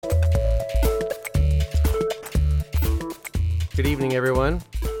Good evening, everyone.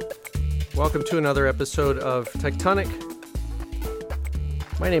 Welcome to another episode of Tectonic.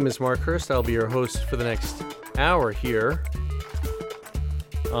 My name is Mark Hurst. I'll be your host for the next hour here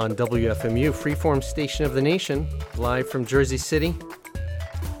on WFMU, freeform station of the nation, live from Jersey City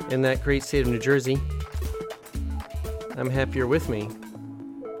in that great state of New Jersey. I'm happy you're with me.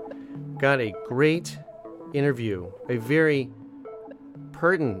 Got a great interview, a very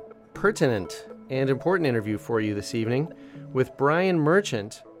pertinent and important interview for you this evening with Brian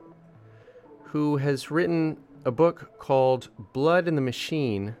Merchant, who has written a book called Blood in the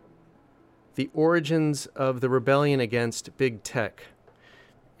Machine, The Origins of the Rebellion Against Big Tech.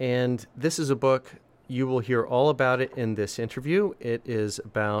 And this is a book, you will hear all about it in this interview. It is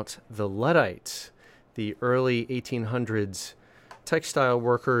about the Luddites, the early 1800s textile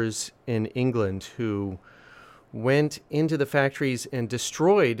workers in England who went into the factories and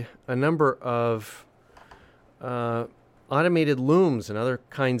destroyed a number of automated looms and other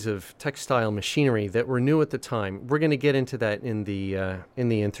kinds of textile machinery that were new at the time. We're going to get into that in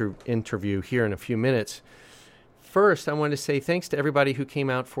the interview here in a few minutes. First, I want to say thanks to everybody who came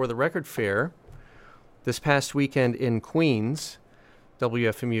out for the record fair this past weekend in Queens.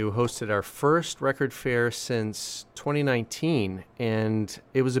 WFMU hosted our first record fair since 2019, and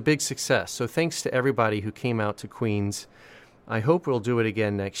it was a big success. So thanks to everybody who came out to Queens. I hope we'll do it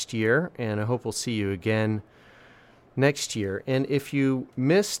again next year, and I hope we'll see you again next year. And if you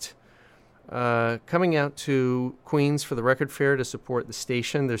missed coming out to Queens for the record fair to support the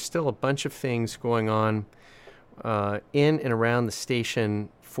station, there's still a bunch of things going on in and around the station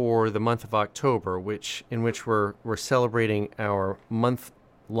for the month of October, in which we're celebrating our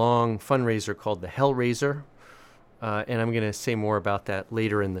month-long fundraiser called the Hellraiser, and I'm going to say more about that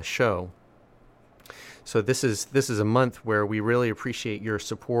later in the show. So this is a month where we really appreciate your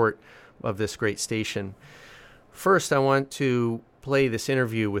support of this great station. First, I want to play this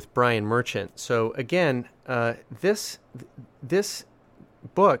interview with Brian Merchant. So again, this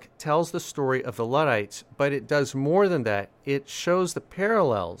book tells the story of the Luddites, but it does more than that. It shows the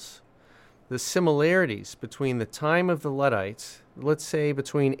parallels, the similarities between the time of the Luddites, let's say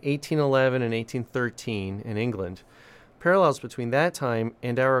between 1811 and 1813 in England, parallels between that time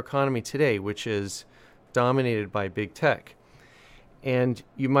and our economy today, which is dominated by big tech. And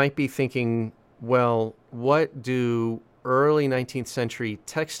you might be thinking, well, what do early 19th century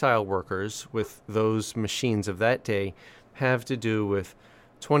textile workers with those machines of that day have to do with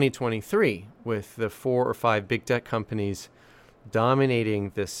 2023, with the 4 or 5 big tech companies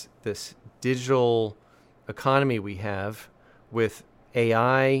dominating this digital economy we have, with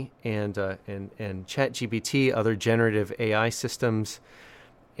AI and ChatGPT, other generative AI systems,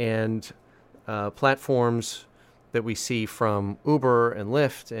 and platforms that we see from Uber and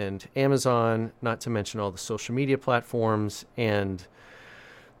Lyft and Amazon, not to mention all the social media platforms and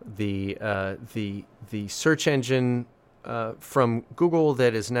the search engine from Google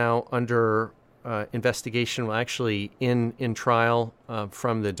that is now under investigation, well, actually in trial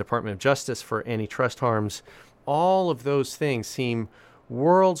from the Department of Justice for antitrust harms. All of those things seem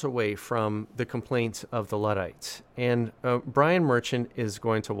worlds away from the complaints of the Luddites. And Brian Merchant is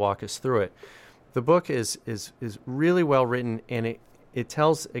going to walk us through it. The book is really well written, and it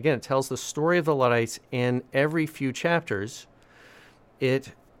tells the story of the Luddites, and every few chapters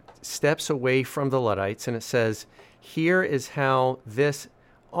it steps away from the Luddites and it says, here is how this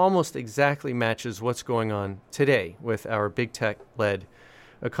almost exactly matches what's going on today with our big tech-led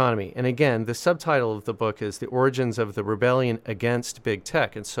economy. And again, the subtitle of the book is The Origins of the Rebellion Against Big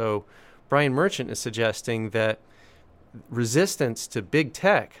Tech. And so Brian Merchant is suggesting that resistance to big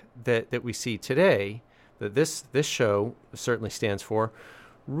tech that we see today, that this show certainly stands for,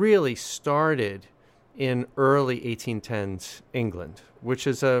 really started in early 1810s England, which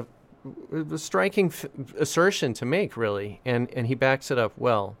is a striking assertion to make, really, and he backs it up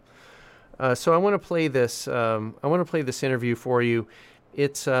well. So I want to play this. I want to play this interview for you.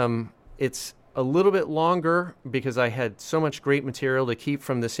 It's a little bit longer because I had so much great material to keep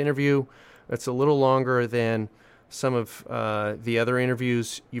from this interview. It's a little longer than some of the other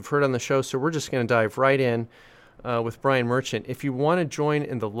interviews you've heard on the show, so we're just going to dive right in with Brian Merchant. If you want to join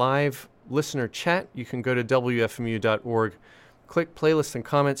in the live listener chat, you can go to WFMU.org, click playlist and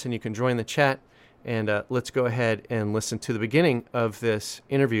comments, and you can join the chat. And let's go ahead and listen to the beginning of this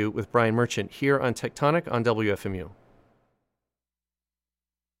interview with Brian Merchant here on Tectonic on WFMU.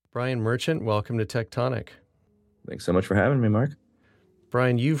 Brian Merchant, welcome to Tectonic. Thanks so much for having me, Mark.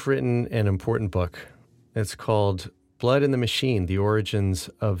 Brian, you've written an important book. It's called Blood in the Machine, The Origins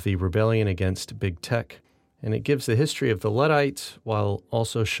of the Rebellion Against Big Tech. And it gives the history of the Luddites while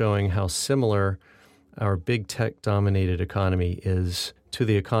also showing how similar our big tech-dominated economy is to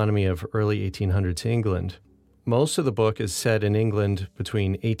the economy of early 1800s England. Most of the book is set in England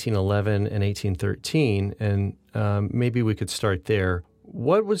between 1811 and 1813, and maybe we could start there.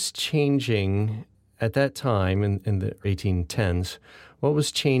 What was changing at that time in the 1810s? What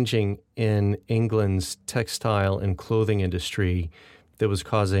was changing in England's textile and clothing industry that was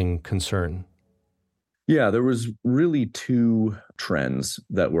causing concern? Yeah, there was really two trends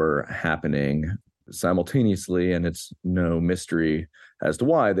that were happening simultaneously, and it's no mystery as to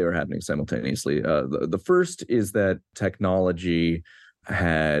why they were happening simultaneously. The first is that technology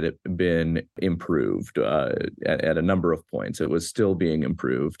had been improved at a number of points. It was still being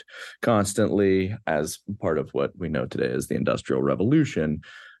improved constantly as part of what we know today as the Industrial Revolution,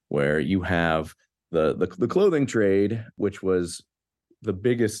 where you have the clothing trade, which was the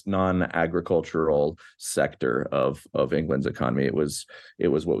biggest non-agricultural sector of England's economy. It was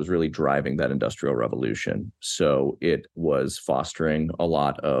what was really driving that industrial revolution. So it was fostering a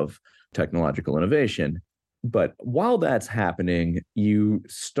lot of technological innovation. But while that's happening, you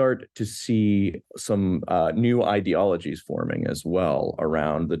start to see some new ideologies forming as well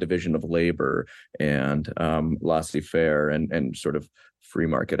around the division of labor and laissez-faire and sort of free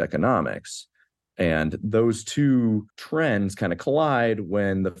market economics. And those two trends kind of collide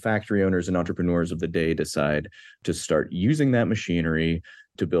when the factory owners and entrepreneurs of the day decide to start using that machinery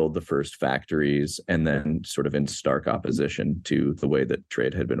to build the first factories, and then sort of in stark opposition to the way that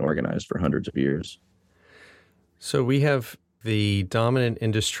trade had been organized for hundreds of years. So we have the dominant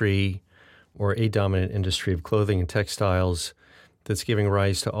industry or a dominant industry of clothing and textiles that's giving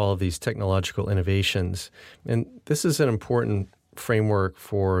rise to all of these technological innovations. And this is an important framework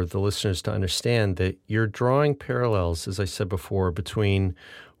for the listeners to understand that you're drawing parallels, as I said before, between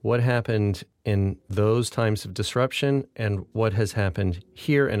what happened in those times of disruption and what has happened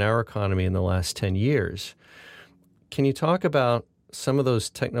here in our economy in the last 10 years. Can you talk about some of those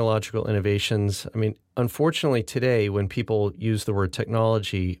technological innovations? I mean, unfortunately today, when people use the word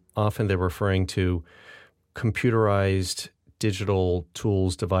technology, often they're referring to computerized digital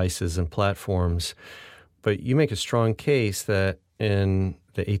tools, devices, and platforms. But you make a strong case that in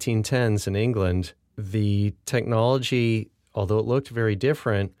the 1810s in England, the technology, although it looked very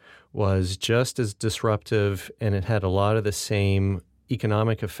different, was just as disruptive, and it had a lot of the same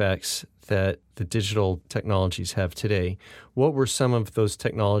economic effects that the digital technologies have today. What were some of those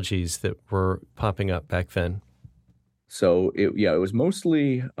technologies that were popping up back then? So it was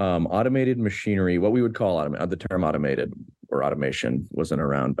mostly automated machinery, what we would call the term automated or automation wasn't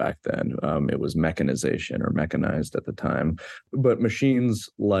around back then. It was mechanization or mechanized at the time. But machines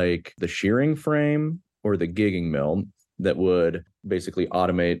like the shearing frame or the gigging mill that would basically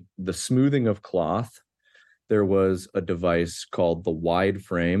automate the smoothing of cloth. There was a device called the wide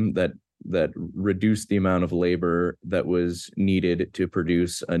frame that reduced the amount of labor that was needed to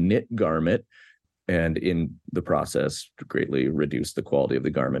produce a knit garment, and in the process greatly reduce the quality of the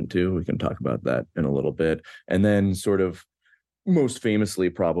garment too. We can talk about that in a little bit. And then sort of most famously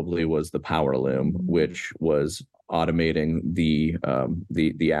probably was the power loom, which was automating the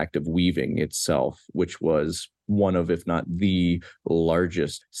act of weaving itself, which was one of, if not the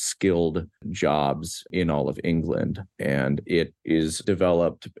largest skilled jobs in all of England. And it is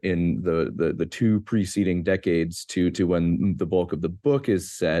developed in the two preceding decades to when the bulk of the book is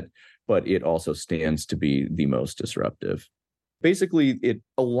set, but it also stands to be the most disruptive. Basically, it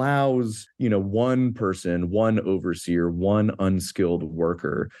allows, one person, one overseer, one unskilled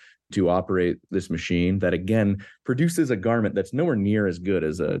worker to operate this machine that, again, produces a garment that's nowhere near as good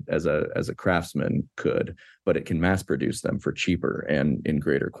as a craftsman could, but it can mass produce them for cheaper and in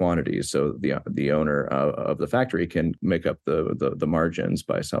greater quantities. So the owner of the factory can make up the margins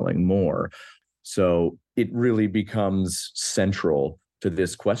by selling more. So it really becomes central to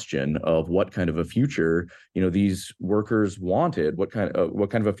this question of what kind of a future, these workers wanted, what kind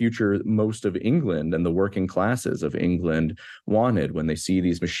of a future most of England and the working classes of England wanted when they see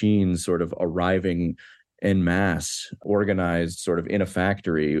these machines sort of arriving en masse, organized sort of in a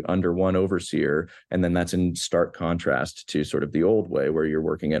factory under one overseer. And then that's in stark contrast to sort of the old way where you're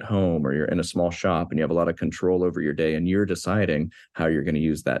working at home or you're in a small shop and you have a lot of control over your day and you're deciding how you're going to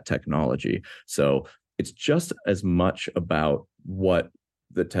use that technology. So it's just as much about what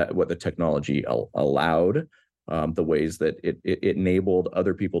the technology allowed, the ways that it enabled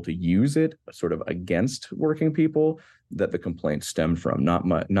other people to use it sort of against working people, that the complaints stemmed from.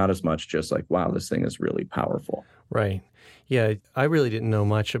 Not as much just like, wow, this thing is really powerful. Right. Yeah, I really didn't know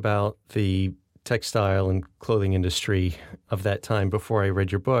much about the textile and clothing industry of that time before I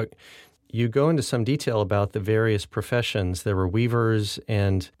read your book. You go into some detail about the various professions. There were weavers,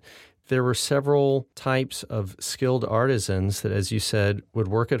 and there were several types of skilled artisans that, as you said, would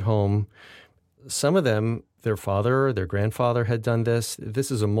work at home. Some of them, their father or their grandfather had done this.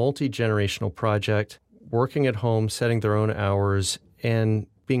 This is a multi-generational project, working at home, setting their own hours, and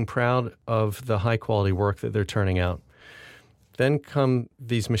being proud of the high-quality work that they're turning out. Then come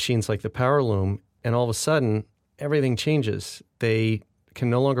these machines like the power loom, and all of a sudden, everything changes. They can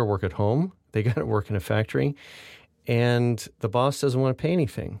no longer work at home. They got to work in a factory, and the boss doesn't want to pay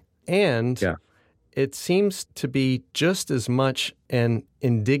anything. And it seems to be just as much an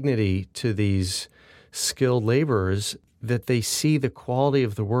indignity to these skilled laborers that they see the quality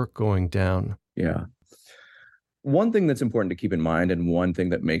of the work going down. Yeah. One thing that's important to keep in mind, and one thing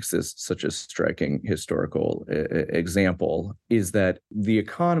that makes this such a striking historical example, is that the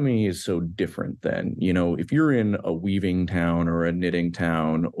economy is so different then. If you're in a weaving town or a knitting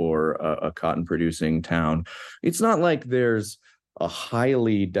town or a cotton producing town, it's not like there's a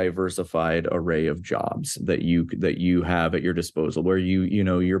highly diversified array of jobs that you have at your disposal, where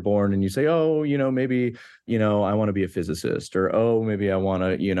you're born and you say, oh, maybe I want to be a physicist, or oh, maybe I want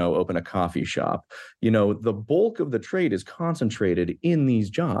to open a coffee shop. The bulk of the trade is concentrated in these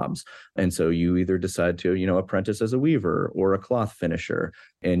jobs, and so you either decide to apprentice as a weaver or a cloth finisher,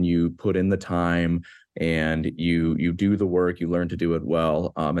 and you put in the time and you do the work, you learn to do it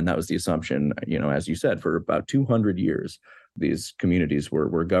well, and that was the assumption, as you said, for about 200 years. These communities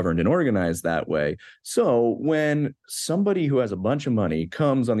were governed and organized that way. So when somebody who has a bunch of money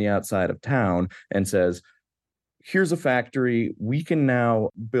comes on the outside of town and says, here's a factory, we can now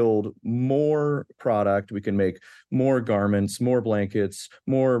build more product, we can make more garments, more blankets,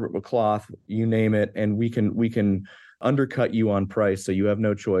 more cloth, you name it, and we can undercut you on price, so you have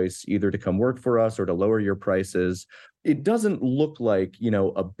no choice either to come work for us or to lower your prices. It doesn't look like,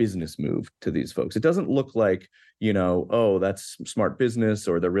 a business move to these folks. It doesn't look like, oh, that's smart business,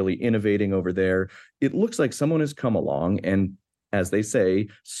 or they're really innovating over there. It looks like someone has come along and, as they say,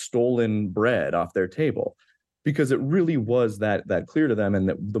 stolen bread off their table, because it really was that clear to them, and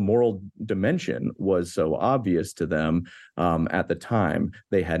that the moral dimension was so obvious to them at the time.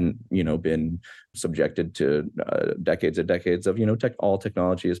 They hadn't, been subjected to decades and decades of, all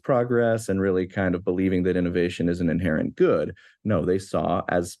technology is progress, and really kind of believing that innovation is an inherent good. No, they saw,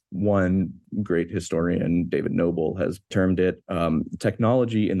 as one great historian, David Noble, has termed it,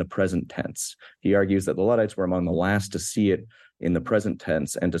 technology in the present tense. He argues that the Luddites were among the last to see it in the present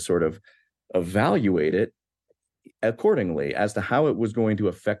tense and to sort of evaluate it accordingly as to how it was going to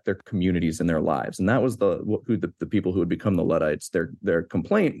affect their communities and their lives. And that was the people who had become the Luddites. Their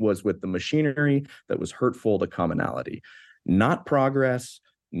complaint was with the machinery that was hurtful to commonality, not progress,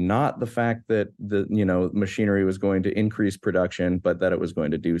 not the fact that the machinery was going to increase production, but that it was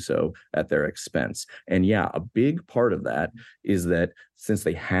going to do so at their expense. And a big part of that is that since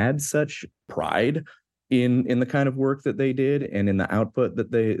they had such pride in the kind of work that they did and in the output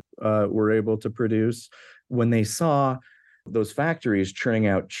that they were able to produce, when they saw those factories churning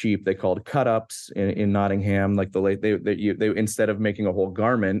out cheap, they called cut-ups in Nottingham, like they instead of making a whole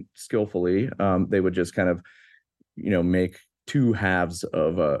garment skillfully, they would just kind of make two halves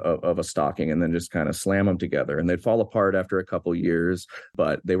of a stocking and then just kind of slam them together, and they'd fall apart after a couple years,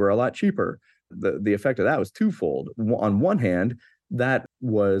 but they were a lot cheaper. The effect of that was twofold. On one hand, that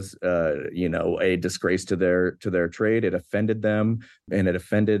was a disgrace to their trade. It offended them, and it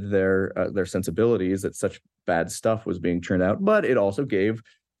offended their sensibilities that such bad stuff was being churned out. But it also gave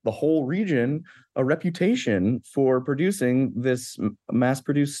the whole region a reputation for producing this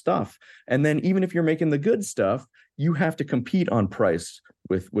mass-produced stuff. And then even if you're making the good stuff, you have to compete on price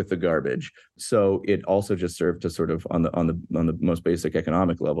with the garbage. So it also just served to sort of on the most basic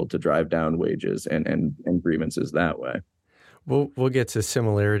economic level to drive down wages and grievances that way. We'll get to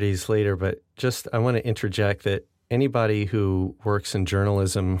similarities later, but just I want to interject that anybody who works in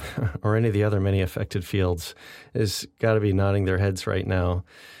journalism or any of the other many affected fields has got to be nodding their heads right now.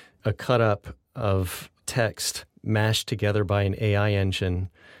 A cut-up of text mashed together by an AI engine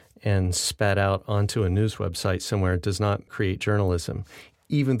and spat out onto a news website somewhere does not create journalism.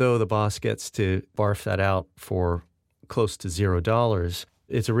 Even though the boss gets to barf that out for close to $0,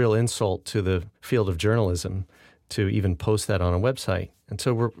 it's a real insult to the field of journalism to even post that on a website. And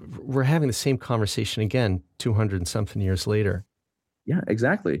so we're having the same conversation again 200 and something years later. Yeah,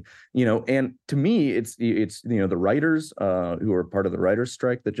 exactly. And to me, it's the writers who are part of the writers'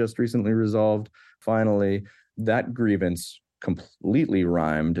 strike that just recently resolved. Finally, that grievance completely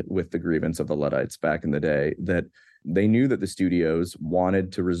rhymed with the grievance of the Luddites back in the day, that they knew that the studios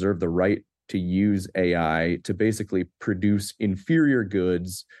wanted to reserve the right to use AI to basically produce inferior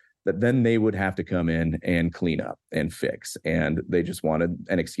goods that then they would have to come in and clean up. and fix, and they just wanted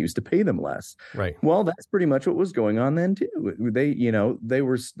an excuse to pay them less. Right. Well, that's pretty much what was going on then too. There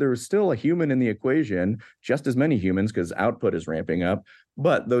was still a human in the equation, just as many humans, because output is ramping up.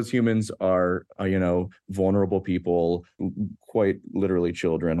 But those humans are, vulnerable people, quite literally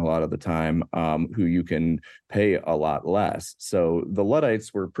children a lot of the time, who you can pay a lot less. So the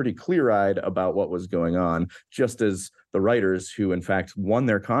Luddites were pretty clear-eyed about what was going on, just as the writers, who in fact won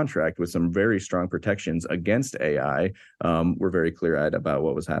their contract with some very strong protections against AI, were very clear-eyed about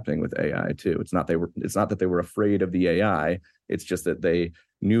what was happening with AI too. It's not that they were afraid of the AI. It's just that they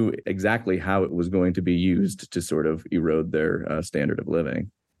knew exactly how it was going to be used to sort of erode their standard of living.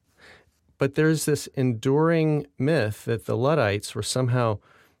 But there's this enduring myth that the Luddites were somehow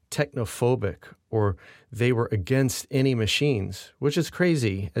technophobic, or they were against any machines, which is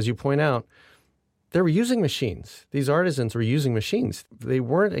crazy. As you point out, they were using machines. These artisans were using machines. They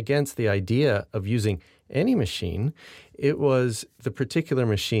weren't against the idea of using any machine. It was the particular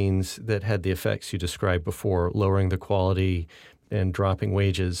machines that had the effects you described before, lowering the quality and dropping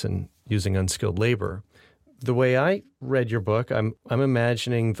wages and using unskilled labor. The way I read your book, I'm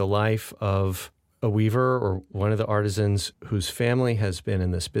imagining the life of a weaver or one of the artisans whose family has been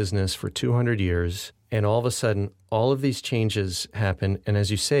in this business for 200 years, and all of a sudden, all of these changes happen. And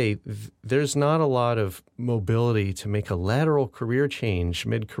as you say, there's not a lot of mobility to make a lateral career change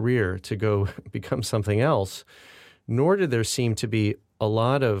mid-career to go become something else, nor did there seem to be a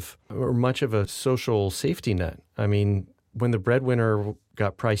lot of, or much of, a social safety net. I mean, when the breadwinner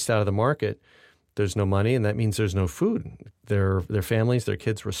got priced out of the market, there's no money, and that means there's no food. Their families, their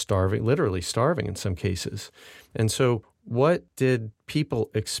kids were starving, literally starving in some cases. And so what did people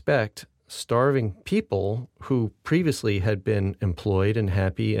expect, starving people who previously had been employed and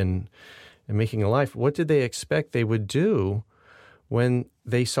happy and making a life, what did they expect they would do when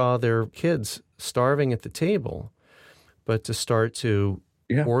they saw their kids starving at the table, but to start to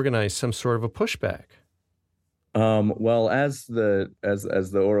organize some sort of a pushback? Well, as the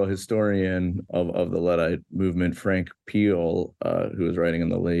oral historian of the Luddite movement, Frank Peel, who was writing in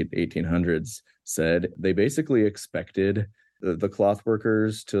the late 1800s, said they basically expected the cloth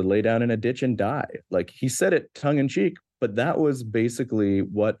workers to lay down in a ditch and die. Like, he said it tongue in cheek, but that was basically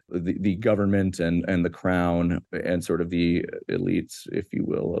what the government and the crown and sort of the elites, if you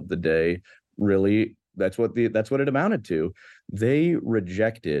will, of the day, really, that's what it amounted to. They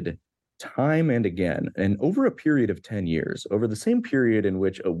rejected time and again, and over a period of 10 years, over the same period in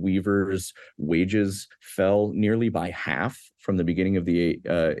which a weaver's wages fell nearly by half from the beginning of the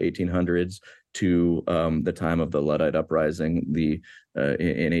 1800s to the time of the Luddite uprising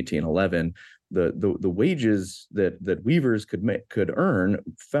in 1811, the wages that weavers could earn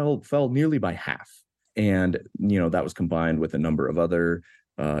fell nearly by half. And that was combined with a number of other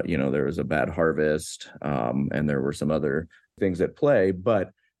there was a bad harvest, and there were some other things at play.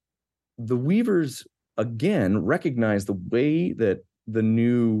 But the weavers, again, recognized the way that the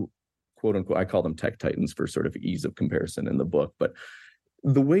new, quote unquote, I call them tech titans for sort of ease of comparison in the book, but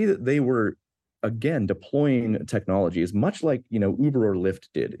the way that they were, again, deploying technology is much like, Uber or Lyft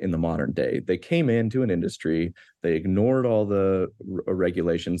did in the modern day. They came into an industry, they ignored all the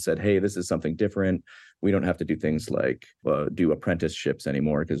regulations, said, hey, this is something different. We don't have to do things like do apprenticeships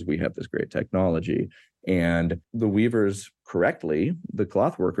anymore because we have this great technology. And the weavers the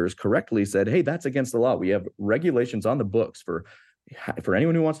cloth workers correctly said, hey, that's against the law. We have regulations on the books for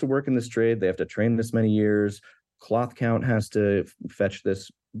anyone who wants to work in this trade. They have to train this many years. Cloth count has to fetch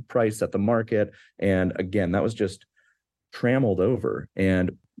this price at the market. And again, that was just trammeled over.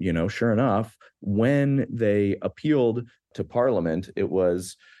 And, sure enough, when they appealed to Parliament, it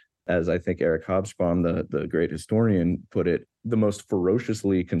was, as I think Eric Hobsbawm, the great historian, put it, the most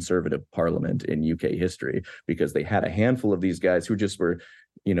ferociously conservative parliament in UK history, because they had a handful of these guys who just were,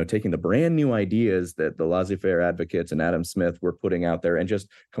 taking the brand new ideas that the laissez-faire advocates and Adam Smith were putting out there and just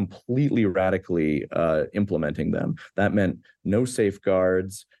completely radically implementing them. That meant no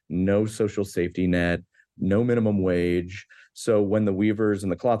safeguards, no social safety net, no minimum wage. So when the weavers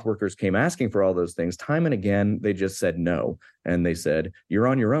and the cloth workers came asking for all those things, time and again, they just said no. And they said, you're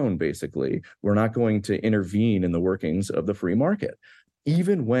on your own, basically. We're not going to intervene in the workings of the free market.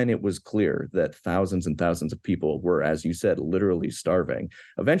 Even when it was clear that thousands and thousands of people were, as you said, literally starving.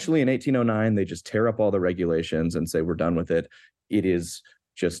 Eventually in 1809, they just tear up all the regulations and say, we're done with it. It's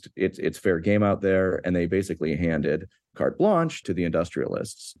fair game out there. And they basically handed carte blanche to the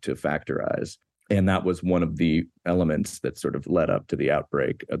industrialists to factorize. And that was one of the elements that sort of led up to the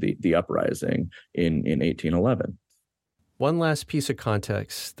outbreak of the uprising in 1811. One last piece of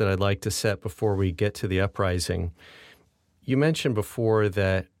context that I'd like to set before we get to the uprising. You mentioned before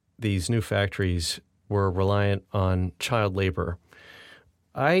that these new factories were reliant on child labor.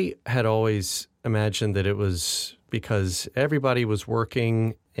 I had always imagined that it was because everybody was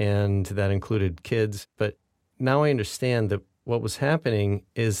working and that included kids. But now I understand that what was happening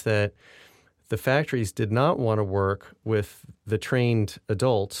is that the factories did not want to work with the trained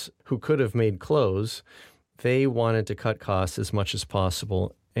adults who could have made clothes. They wanted to cut costs as much as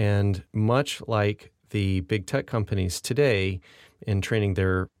possible. And much like the big tech companies today in training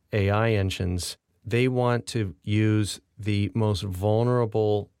their AI engines, they want to use the most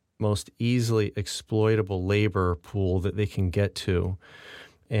vulnerable, most easily exploitable labor pool that they can get to.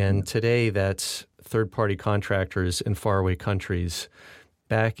 And today that's third-party contractors in faraway countries.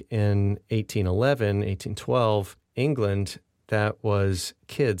 Back in 1811, 1812, England, that was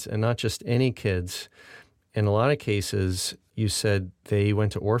kids, and not just any kids. In a lot of cases, you said they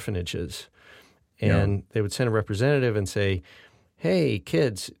went to orphanages. And they would send a representative and say, hey,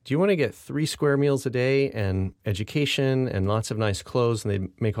 kids, do you want to get 3 square meals a day and education and lots of nice clothes? And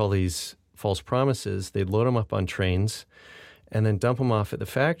they'd make all these false promises. They'd load them up on trains and then dump them off at the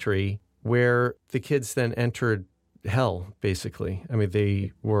factory, where the kids then entered hell, basically. I mean,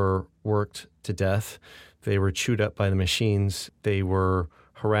 they were worked to death. They were chewed up by the machines. They were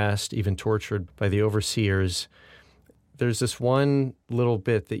harassed, even tortured by the overseers. There's this one little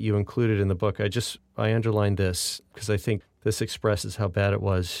bit that you included in the book. I underlined this because I think this expresses how bad it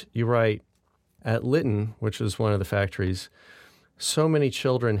was. You write, at Lytton, which was one of the factories, so many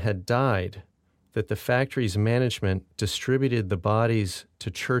children had died that the factory's management distributed the bodies to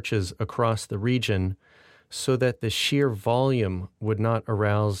churches across the region so that the sheer volume would not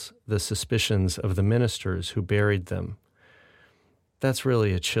arouse the suspicions of the ministers who buried them. That's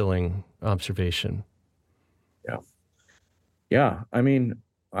really a chilling observation. Yeah. I mean,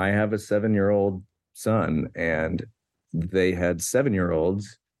 I have a 7-year-old son, and they had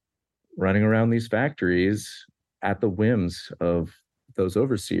 7-year-olds running around these factories at the whims of those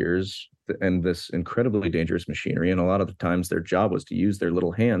overseers and this incredibly dangerous machinery. And a lot of the times their job was to use their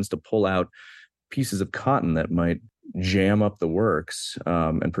little hands to pull out pieces of cotton that might jam up the works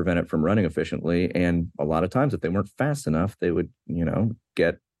and prevent it from running efficiently. And a lot of times, if they weren't fast enough, they would,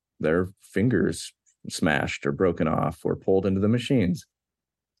 get their fingers smashed or broken off or pulled into the machines.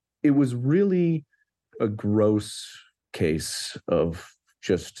 It was really a gross case of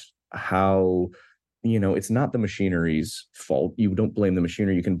just how, it's not the machinery's fault. You don't blame the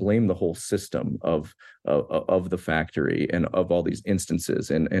machinery. You can blame the whole system of the factory and of all these instances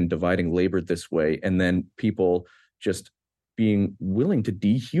and dividing labor this way. And then people just being willing to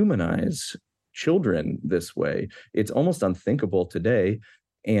dehumanize children this way. It's almost unthinkable today.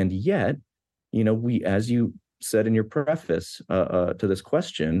 And yet, we, as you said in your preface to this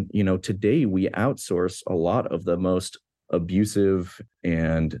question, today we outsource a lot of the most abusive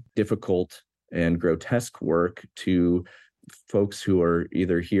and difficult and grotesque work to folks who are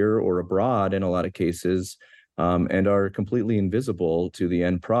either here or abroad in a lot of cases, and are completely invisible to the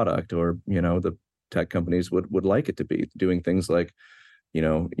end product, or, the tech companies would like it to be, doing things like,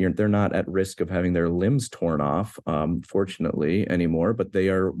 they're not at risk of having their limbs torn off, fortunately, anymore, but they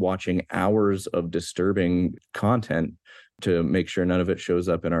are watching hours of disturbing content to make sure none of it shows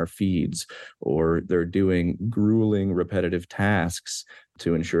up in our feeds, or they're doing grueling, repetitive tasks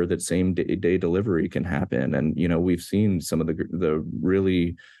to ensure that same day delivery can happen. And, we've seen some of the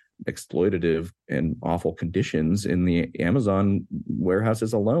really exploitative and awful conditions in the Amazon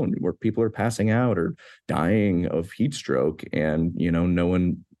warehouses alone, where people are passing out or dying of heat stroke, and no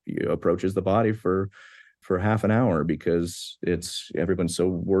one approaches the body for half an hour because everyone's so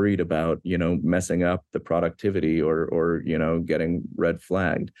worried about messing up the productivity or getting red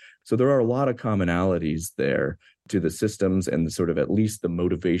flagged. So there are a lot of commonalities there to the systems and sort of at least the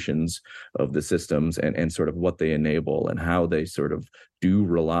motivations of the systems and sort of what they enable and how they sort of do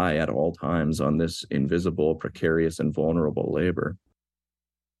rely at all times on this invisible, precarious, and vulnerable labor.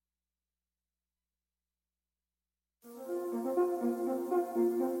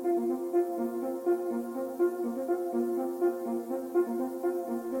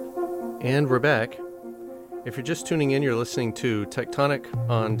 And we're back. If you're just tuning in, you're listening to Tectonic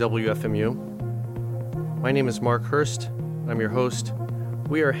on WFMU. My name is Mark Hurst. I'm your host.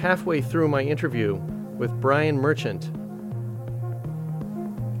 We are halfway through my interview with Brian Merchant.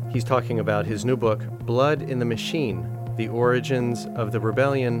 He's talking about his new book, Blood in the Machine, The Origins of the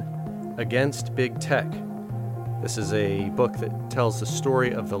Rebellion Against Big Tech. This is a book that tells the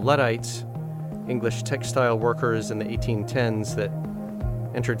story of the Luddites, English textile workers in the 1810s that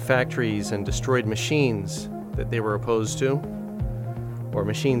entered factories and destroyed machines that they were opposed to, or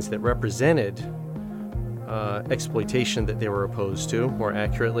machines that represented exploitation that they were opposed to, more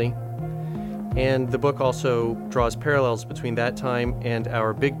accurately. And the book also draws parallels between that time and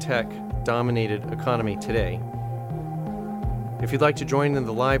our big tech dominated economy today. If you'd like to join in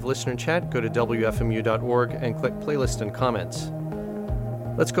the live listener chat, go to WFMU.org and click Playlist and Comments.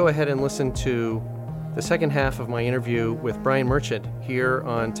 Let's go ahead and listen to the second half of my interview with Brian Merchant here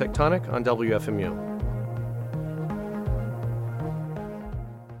on Tectonic on WFMU.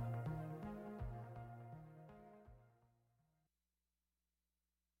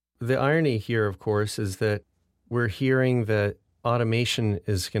 The irony here, of course, is that we're hearing that automation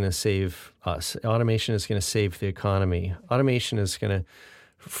is going to save us. Automation is going to save the economy. Automation is going to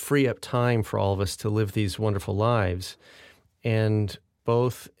free up time for all of us to live these wonderful lives. And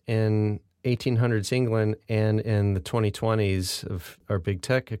both in 1800s England and in the 2020s of our big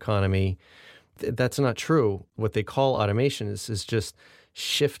tech economy, that's not true. What they call automation is just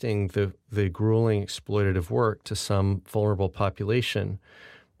shifting the grueling exploitative work to some vulnerable population.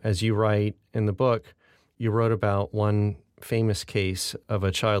 As you write in the book, you wrote about one famous case of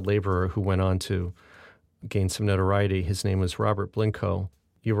a child laborer who went on to gain some notoriety. His name was Robert Blinko.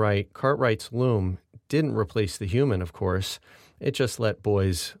 You write, Cartwright's loom didn't replace the human, of course. It just let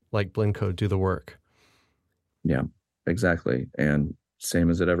boys like Blinko do the work. Yeah, exactly. And same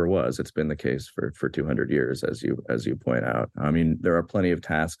as it ever was. It's been the case for 200 years, as you point out. I mean, there are plenty of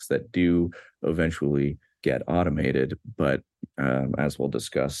tasks that do eventually get automated, but as we'll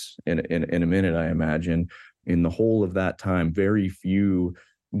discuss in a minute, I imagine in the whole of that time, very few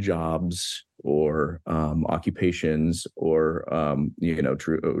jobs or occupations or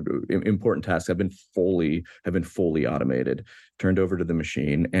important tasks have been fully automated, turned over to the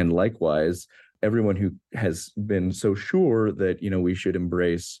machine. And likewise, everyone who has been so sure that we should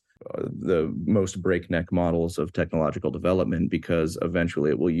embrace the most breakneck models of technological development because eventually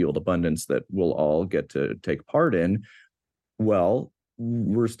it will yield abundance that we'll all get to take part in. Well,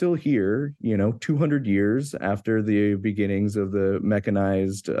 we're still here, 200 years after the beginnings of the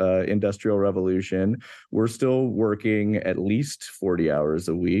mechanized industrial revolution. We're still working at least 40 hours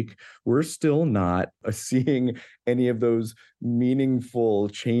a week. We're still not seeing any of those meaningful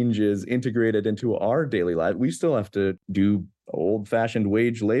changes integrated into our daily life. We still have to do old-fashioned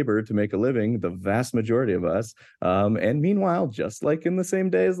wage labor to make a living, the vast majority of us. And meanwhile, just like in the same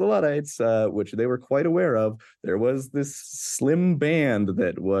day as the Luddites, which they were quite aware of, there was this slim band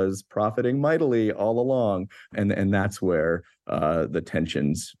that was profiting mightily all along. And that's where the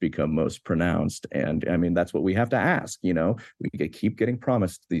tensions become most pronounced. And I mean, that's what we have to ask. We keep getting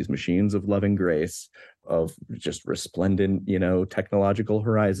promised these machines of loving grace, of just resplendent, technological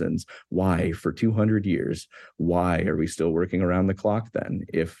horizons. Why for 200 years? Why are we still working around the clock then?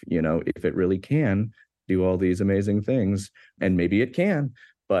 If it really can do all these amazing things, and maybe it can,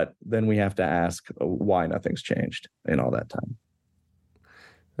 but then we have to ask why nothing's changed in all that time.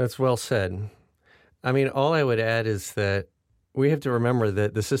 That's well said. I mean, all I would add is that we have to remember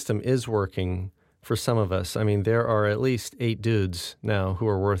that the system is working for some of us. I mean, there are at least 8 dudes now who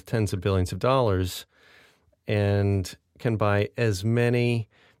are worth tens of billions of dollars and can buy as many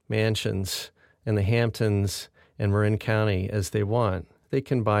mansions in the Hamptons and Marin County as they want. They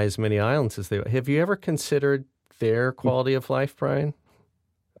can buy as many islands as they want. Have you ever considered their quality of life, Brian?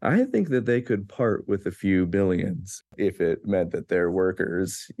 I think that they could part with a few billions if it meant that their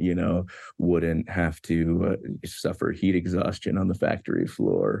workers, wouldn't have to suffer heat exhaustion on the factory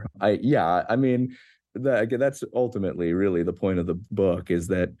floor. I mean, that's ultimately really the point of the book, is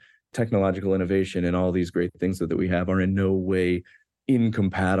that technological innovation and all these great things that we have are in no way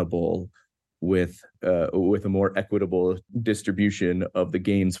incompatible with a more equitable distribution of the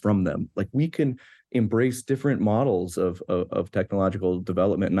gains from them. Like, we can embrace different models of technological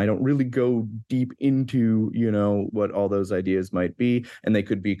development, and I don't really go deep into what all those ideas might be, and they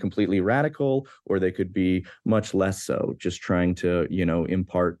could be completely radical or they could be much less so, just trying to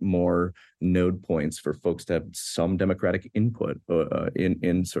impart more node points for folks to have some democratic input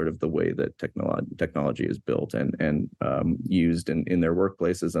in sort of the way that technology is built and used in their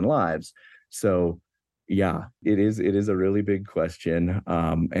workplaces and lives. So yeah, it is a really big question.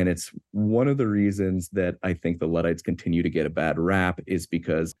 And it's one of the reasons that I think the Luddites continue to get a bad rap, is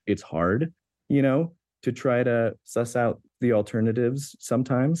because it's hard, to try to suss out the alternatives.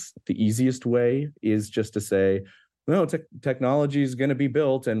 Sometimes the easiest way is just to say, no, technology is going to be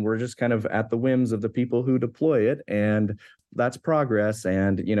built and we're just kind of at the whims of the people who deploy it. And that's progress.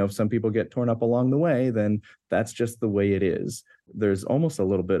 And, if some people get torn up along the way, then that's just the way it is. There's almost a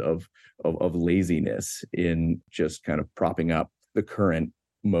little bit of laziness in just kind of propping up the current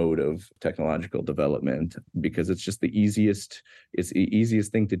mode of technological development, because it's just the easiest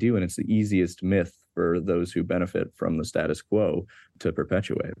thing to do. And it's the easiest myth for those who benefit from the status quo to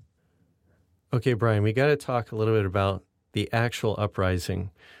perpetuate. Okay, Brian, we got to talk a little bit about the actual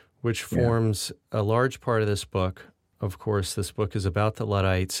uprising, which Yeah. forms a large part of this book. Of course, this book is about the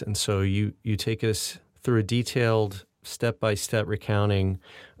Luddites, and so you take us through a detailed step-by-step recounting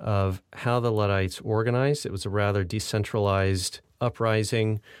of how the Luddites organized. It was a rather decentralized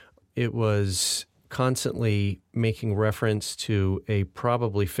uprising. It was constantly making reference to a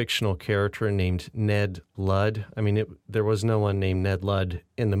probably fictional character named Ned Ludd. I mean, there was no one named Ned Ludd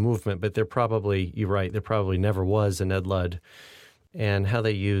in the movement, but you're right, there probably never was a Ned Ludd. And how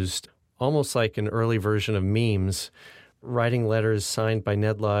they used almost like an early version of memes, writing letters signed by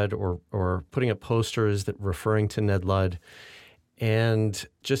Ned Ludd or putting up posters that referring to Ned Ludd, and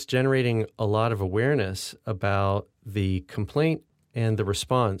just generating a lot of awareness about the complaint and the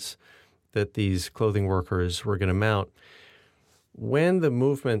response that these clothing workers were going to mount. When the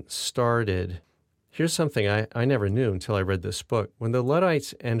movement started, here's something I never knew until I read this book. When the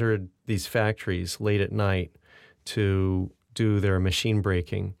Luddites entered these factories late at night to do their machine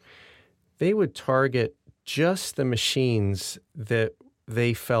breaking, they would target just the machines that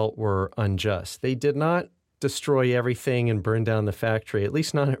they felt were unjust. They did not destroy everything and burn down the factory, at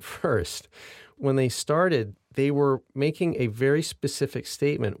least not at first. When they started, they were making a very specific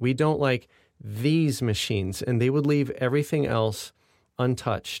statement. We don't like these machines, and they would leave everything else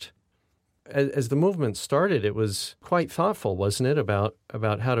untouched. As the movement started, it was quite thoughtful, wasn't it, about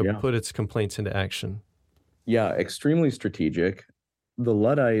how to Yeah. put its complaints into action? Yeah, extremely strategic. The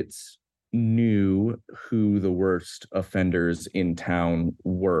Luddites knew who the worst offenders in town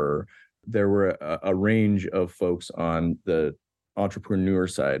were. There were a range of folks on the entrepreneur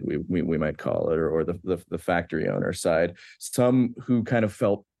side, we might call it, or the factory owner side. Some who kind of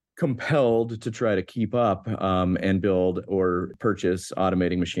felt compelled to try to keep up and build or purchase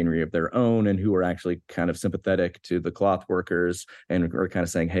automating machinery of their own, and who were actually kind of sympathetic to the cloth workers and are kind of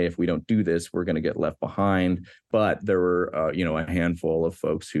saying, hey, if we don't do this, we're going to get left behind. But there were a handful of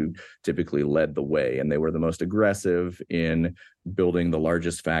folks who typically led the way, and they were the most aggressive in building the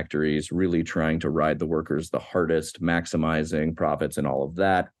largest factories, really trying to ride the workers the hardest, maximizing profits and all of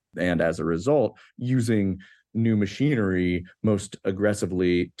that. And as a result, using new machinery most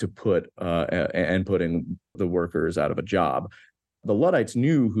aggressively to putting the workers out of a job. The Luddites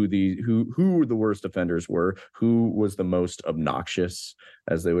knew who the worst offenders were, who was the most obnoxious,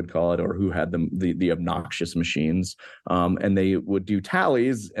 as they would call it, or who had the obnoxious machines. And they would do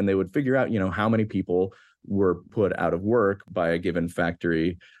tallies, and they would figure out, how many people were put out of work by a given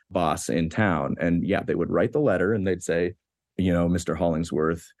factory boss in town. And yeah, they would write the letter and they'd say, Mr.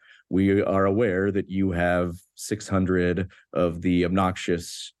 Hollingsworth, we are aware that you have 600 of the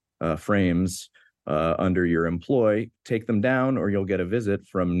obnoxious frames under your employ. Take them down, or you'll get a visit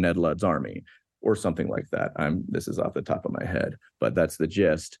from Ned Ludd's army, or something like that. This is off the top of my head, but that's the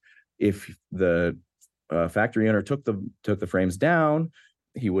gist. If the factory owner took the frames down,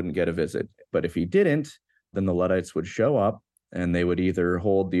 he wouldn't get a visit. But if he didn't, then the Luddites would show up, and they would either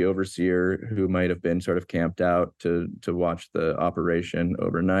hold the overseer, who might have been sort of camped out to watch the operation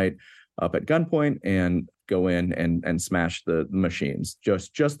overnight, up at gunpoint and go in and smash the machines.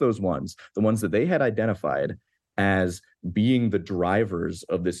 Just those ones, the ones that they had identified as being the drivers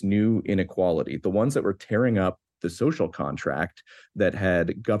of this new inequality, the ones that were tearing up the social contract that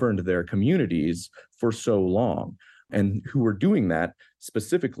had governed their communities for so long, and who were doing that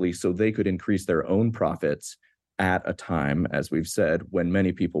specifically so they could increase their own profits at a time, as we've said, when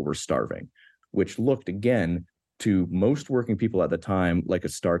many people were starving, which looked, again, to most working people at the time like a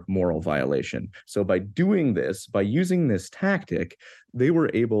stark moral violation. So by doing this, by using this tactic, they were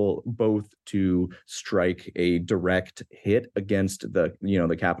able both to strike a direct hit against the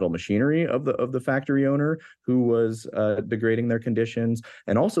capital machinery of the factory owner who was degrading their conditions,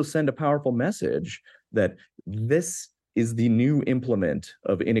 and also send a powerful message that this is the new implement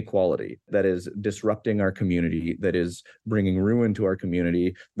of inequality that is disrupting our community, that is bringing ruin to our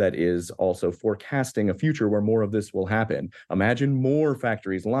community, that is also forecasting a future where more of this will happen. Imagine more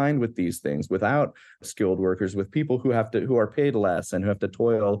factories lined with these things, without skilled workers, with people who are paid less and who have to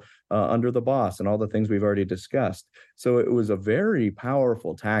toil under the boss, and all the things we've already discussed. So it was a very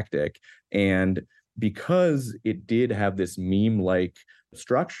powerful tactic, and because it did have this meme-like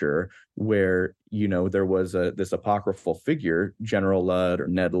structure where there was this apocryphal figure, General Ludd or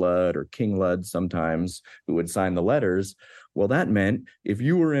Ned Ludd or King Ludd sometimes, who would sign the letters. Well, that meant if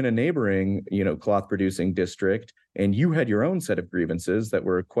you were in a neighboring cloth producing district and you had your own set of grievances that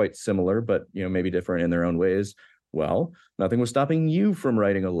were quite similar but maybe different in their own ways, well, nothing was stopping you from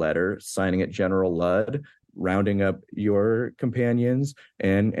writing a letter, signing it General Ludd, rounding up your companions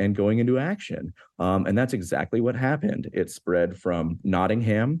and going into action. And that's exactly what happened. It spread from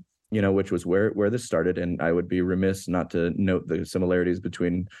Nottingham which was where this started. And I would be remiss not to note the similarities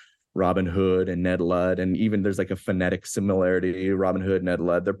between Robin Hood and Ned Ludd. And even there's like a phonetic similarity, Robin Hood, Ned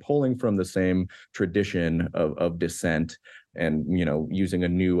Ludd. They're pulling from the same tradition of descent and, using a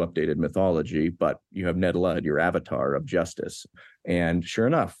new updated mythology. But you have Ned Ludd, your avatar of justice. And sure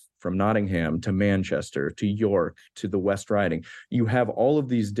enough, from Nottingham to Manchester to York to the West Riding, you have all of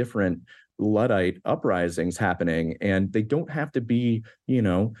these different Luddite uprisings happening, and they don't have to be,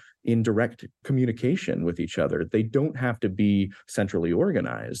 in direct communication with each other. They don't have to be centrally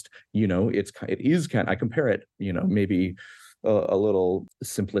organized. It is kind. I compare it, maybe a little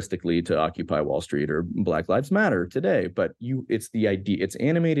simplistically to Occupy Wall Street or Black Lives Matter today, but it's the idea. It's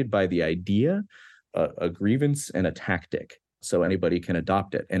animated by the idea, a grievance, and a tactic. So anybody can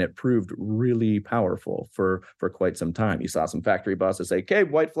adopt it. And it proved really powerful for quite some time. You saw some factory bosses say, okay,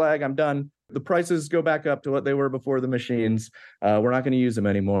 white flag, I'm done. The prices go back up to what they were before the machines. We're not going to use them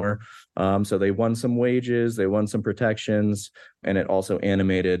anymore. So they won some wages, they won some protections, and it also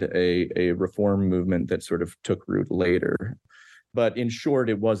animated a reform movement that sort of took root later. But in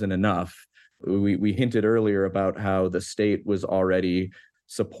short, it wasn't enough. We hinted earlier about how the state was already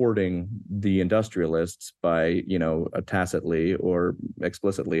supporting the industrialists by, tacitly or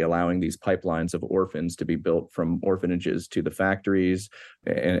explicitly allowing these pipelines of orphans to be built from orphanages to the factories,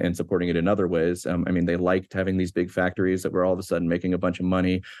 and supporting it in other ways. They liked having these big factories that were all of a sudden making a bunch of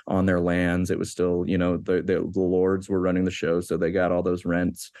money on their lands. It was still, the lords were running the show, so they got all those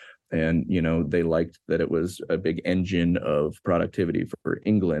rents. And, they liked that it was a big engine of productivity for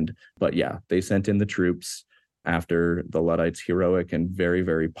England. But yeah, they sent in the troops after the Luddites' heroic and very,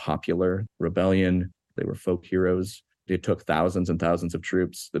 very popular rebellion. They were folk heroes. It took thousands and thousands of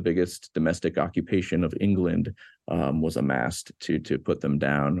troops. The biggest domestic occupation of England was amassed to put them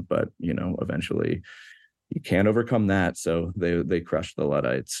down. But, eventually you can't overcome that. So they crushed the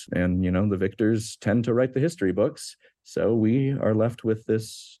Luddites. And, the victors tend to write the history books. So we are left with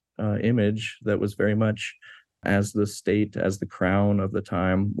this image that was very much as the state, as the crown of the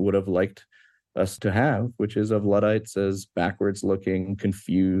time would have liked us to have, which is of Luddites as backwards looking,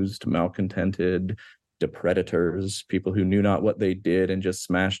 confused, malcontented, depredators, people who knew not what they did and just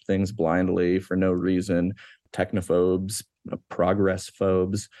smashed things blindly for no reason, technophobes, progress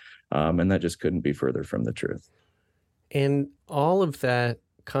phobes, and that just couldn't be further from the truth. And all of that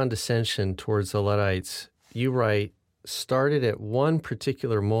condescension towards the Luddites, you write, started at one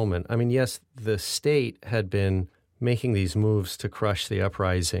particular moment. Yes, the state had been making these moves to crush the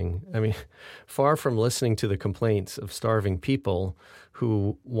uprising. Far from listening to the complaints of starving people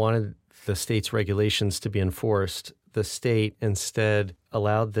who wanted the state's regulations to be enforced, the state instead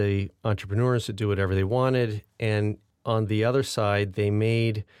allowed the entrepreneurs to do whatever they wanted. And on the other side, they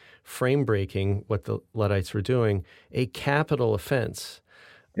made frame breaking, what the Luddites were doing, a capital offense.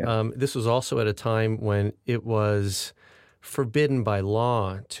 Yeah. This was also at a time when it was forbidden by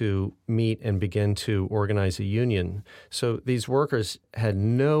law to meet and begin to organize a union. So these workers had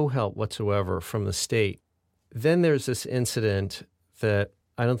no help whatsoever from the state. Then there's this incident that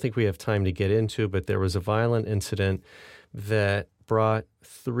I don't think we have time to get into, but there was a violent incident that brought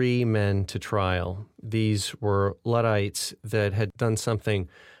 3 men to trial. These were Luddites that had done something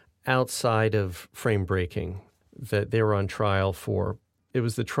outside of frame breaking that they were on trial for. It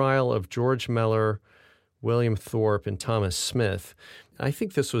was the trial of George Mellor, William Thorpe, and Thomas Smith. I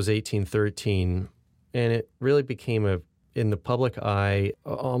think this was 1813, and it really became in the public eye,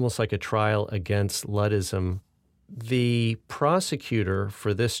 almost like a trial against Luddism. The prosecutor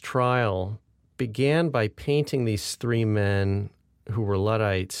for this trial began by painting these 3 men who were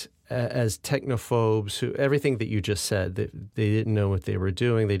Luddites as technophobes, everything that you just said, that they didn't know what they were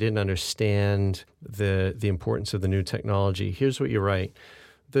doing, they didn't understand the importance of the new technology. Here's what you write.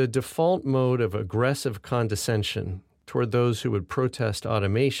 The default mode of aggressive condescension toward those who would protest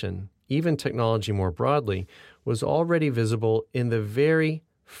automation, even technology more broadly, was already visible in the very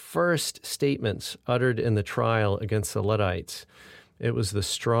first statements uttered in the trial against the Luddites. It was the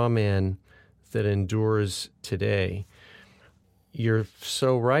straw man that endures today. You're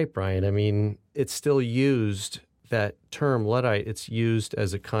so right, Brian. It's still used, that term Luddite, it's used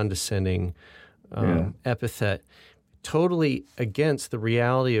as a condescending epithet, totally against the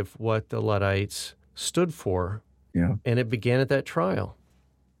reality of what the Luddites stood for. Yeah. And it began at that trial.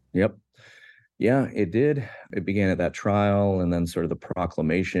 Yep. Yeah, it did. It began at that trial, and then sort of the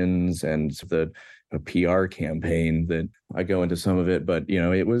proclamations and the PR campaign that I go into some of it. But,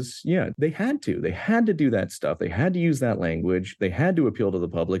 it was, they had to do that stuff. They had to use that language. They had to appeal to the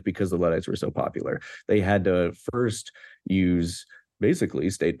public because the Luddites were so popular. They had to first use basically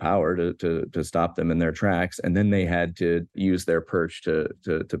state power to stop them in their tracks, and then they had to use their perch to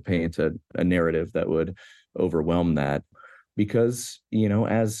paint a narrative that would overwhelm that. Because,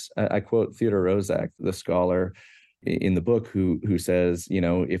 as I quote Theodore Roszak, the scholar in the book, who says,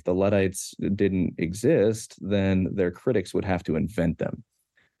 if the Luddites didn't exist, then their critics would have to invent them.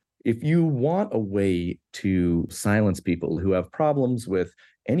 If you want a way to silence people who have problems with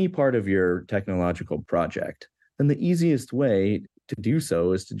any part of your technological project, then the easiest way to do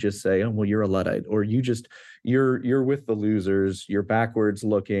so is to just say, oh, well, you're a Luddite, or you're with the losers, you're backwards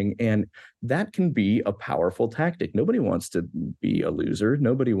looking. And that can be a powerful tactic. Nobody wants to be a loser.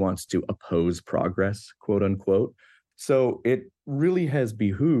 Nobody wants to oppose progress, quote unquote. So it really has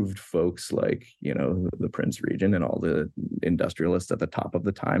behooved folks like, the Prince Regent and all the industrialists at the top of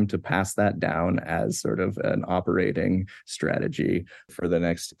the time to pass that down as sort of an operating strategy for the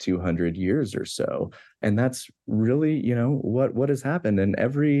next 200 years or so. And that's really, what has happened. And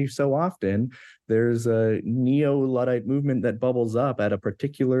every so often, there's a neo-Luddite movement that bubbles up at a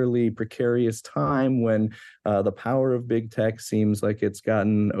particularly precarious time when the power of big tech seems like it's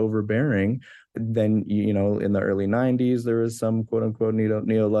gotten overbearing. Then, in the early 90s, there was some quote unquote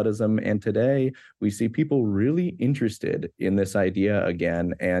neo-Luddism. And today we see people really interested in this idea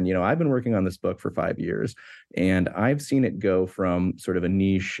again. And, I've been working on this book for 5 years, and I've seen it go from sort of a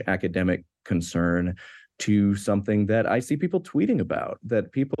niche academic concern to something that I see people tweeting about,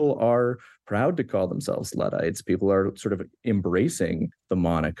 that people are proud to call themselves Luddites. People are sort of embracing the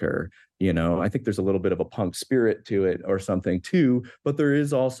moniker. I think there's a little bit of a punk spirit to it or something too, but there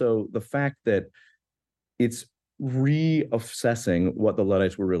is also the fact that it's reassessing what the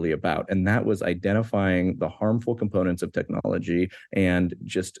Luddites were really about. And that was identifying the harmful components of technology and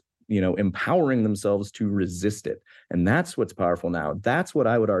just empowering themselves to resist it. And that's what's powerful now. That's what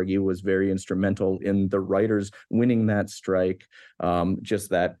I would argue was very instrumental in the writers winning that strike. Just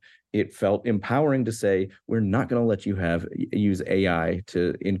that it felt empowering to say, we're not going to let you use AI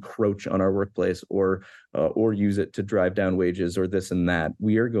to encroach on our workplace or use it to drive down wages or this and that.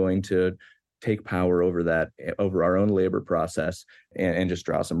 We are going to take power over our own labor process and just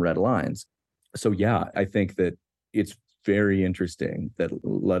draw some red lines. So yeah, I think that it's very interesting that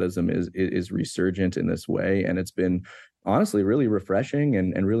Luddism is resurgent in this way. And it's been honestly really refreshing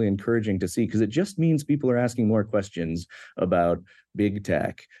and really encouraging to see, because it just means people are asking more questions about big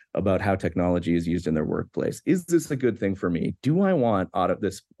tech, about how technology is used in their workplace. Is this a good thing for me? Do I want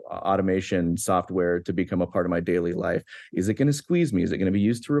this automation software to become a part of my daily life? Is it going to squeeze me? Is it going to be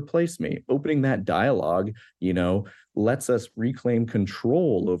used to replace me? Opening that dialogue, lets us reclaim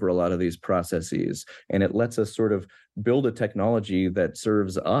control over a lot of these processes. And it lets us sort of build a technology that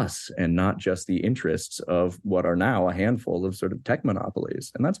serves us and not just the interests of what are now a handful of sort of tech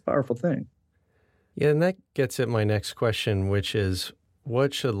monopolies. And that's a powerful thing. Yeah, and that gets at my next question, which is,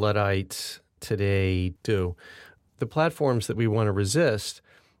 what should Luddites today do? The platforms that we want to resist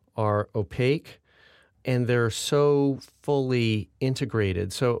are opaque, and they're so fully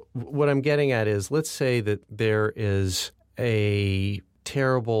integrated. So what I'm getting at is, let's say that there is a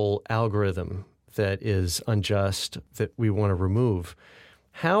terrible algorithm that is unjust that we want to remove.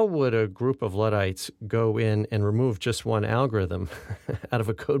 How would a group of Luddites go in and remove just one algorithm out of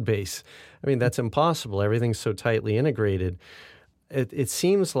a code base? I mean, that's impossible. Everything's so tightly integrated. It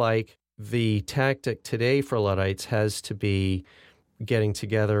seems like the tactic today for Luddites has to be getting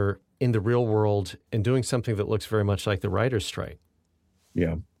together in the real world and doing something that looks very much like the writer's strike.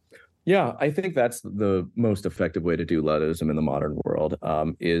 Yeah. Yeah, I think that's the most effective way to do Luddism in the modern world,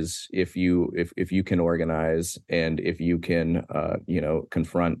 is if you can organize and if you can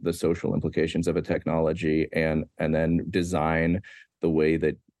confront the social implications of a technology and then design the way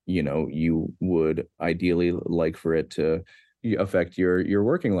that you would ideally like for it to affect your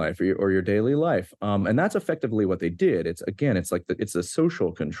working life or your daily life. And that's effectively what they did. It's a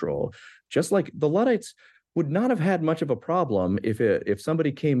social control, just like the Luddites would not have had much of a problem if somebody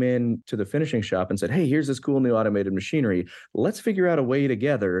came in to the finishing shop and said, hey, here's this cool new automated machinery. Let's figure out a way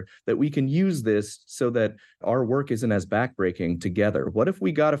together that we can use this so that our work isn't as backbreaking together. What if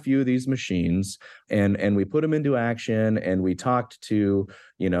we got a few of these machines and we put them into action and we talked to,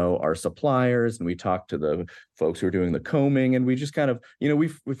 our suppliers and we talked to the folks who are doing the combing, and we just kind of, we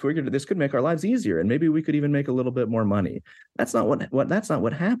figured this could make our lives easier and maybe we could even make a little bit more money. That's not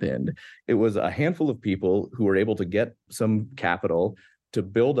what happened. It was a handful of people who were able to get some capital to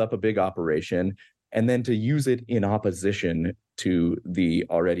build up a big operation and then to use it in opposition to the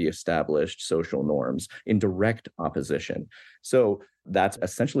already established social norms, in direct opposition. So that's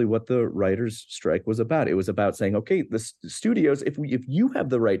essentially what the writers' strike was about. It was about saying, okay, the studios, if you have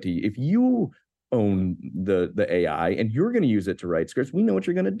the right to, if you own the AI, and you're going to use it to write scripts. We know what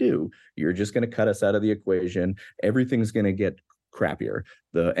you're going to do. You're just going to cut us out of the equation. Everything's going to get crappier.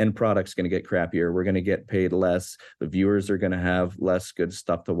 The end product's going to get crappier. We're going to get paid less. The viewers are going to have less good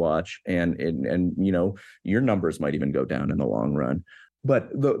stuff to watch, and your numbers might even go down in the long run. But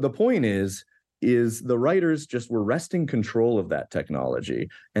the point is the writers just were wresting control of that technology,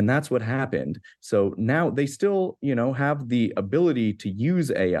 and that's what happened. So now they still have the ability to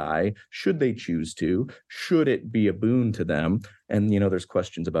use AI should they choose to, should it be a boon to them. And there's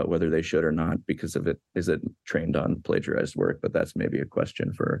questions about whether they should or not because of it. Is it trained on plagiarized work? But that's maybe a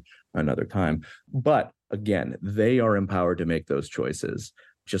question for another time. But again, they are empowered to make those choices.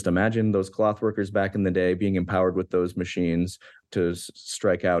 Just imagine those cloth workers back in the day being empowered with those machines to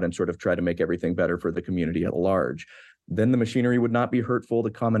strike out and sort of try to make everything better for the community at large. Then the machinery would not be hurtful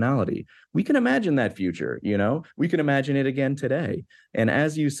to commonality. We can imagine that future, we can imagine it again today. And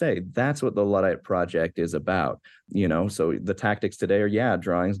as you say, that's what the Luddite Project is about. So the tactics today are,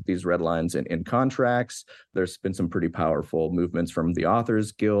 drawing these red lines in contracts. There's been some pretty powerful movements from the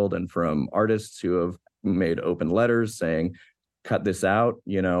Authors Guild and from artists who have made open letters saying, cut this out,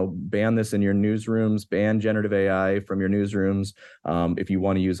 ban this in your newsrooms, ban generative AI from your newsrooms. If you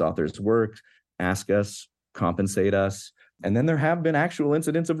want to use authors' work, ask us, compensate us. And then there have been actual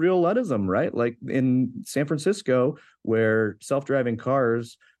incidents of real Luddism, right? Like in San Francisco, where self-driving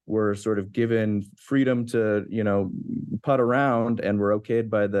cars were sort of given freedom to, putt around and were okayed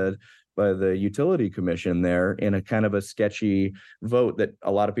by the utility commission there in a kind of a sketchy vote that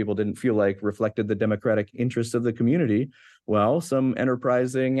a lot of people didn't feel like reflected the democratic interests of the community. Well, some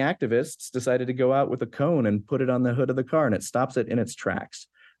enterprising activists decided to go out with a cone and put it on the hood of the car, and it stops it in its tracks.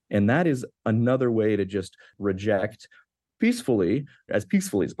 And that is another way to just reject peacefully as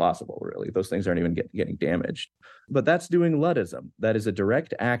possible, really. Those things aren't even getting damaged. But that's doing Luddism. That is a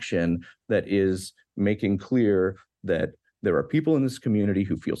direct action that is making clear that there are people in this community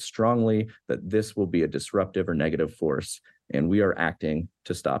who feel strongly that this will be a disruptive or negative force, and we are acting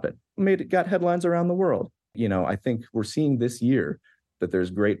to stop it. It got headlines around the world. I think we're seeing this year that there's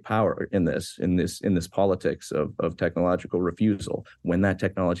great power in this politics of technological refusal. When that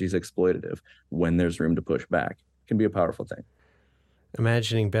technology is exploitative, when there's room to push back, it can be a powerful thing.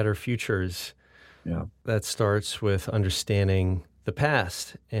 Imagining better futures. Yeah. That starts with understanding the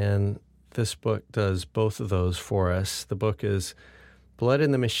past, and this book does both of those for us. The book is Blood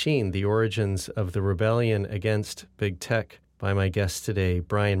in the Machine, The Origins of the Rebellion Against Big Tech, by my guest today,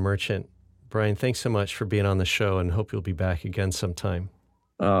 Brian Merchant. Brian, thanks so much for being on the show, and hope you'll be back again sometime.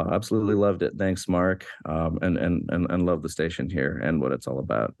 Absolutely loved it. Thanks, Mark. And love the station here and what it's all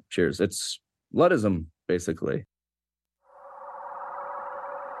about. Cheers. It's Luddism, basically.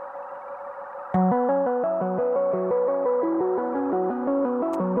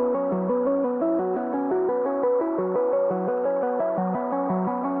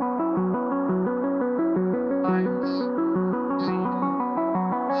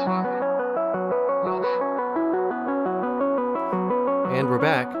 And we're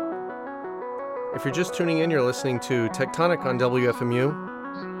back. If you're just tuning in, you're listening to Tectonic on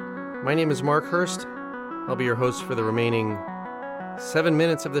WFMU. My name is Mark Hurst. I'll be your host for the remaining 7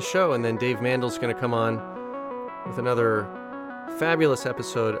 minutes of the show, and then Dave Mandel's going to come on with another fabulous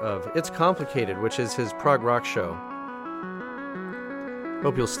episode of It's Complicated, which is his prog rock show.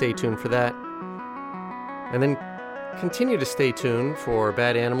 Hope you'll stay tuned for that. And then continue to stay tuned for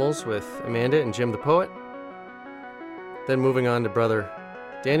Bad Animals with Amanda and Jim the Poet. Then moving on to brother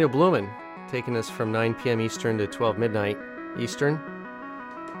Daniel Blumen, taking us from 9 p.m. Eastern to 12 midnight Eastern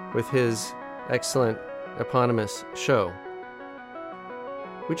with his excellent eponymous show.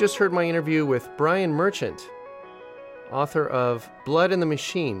 We just heard my interview with Brian Merchant, author of Blood in the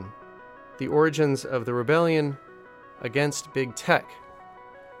Machine, The Origins of the Rebellion Against Big Tech.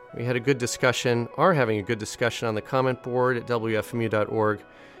 We had a good discussion, are having a good discussion on the comment board at wfmu.org.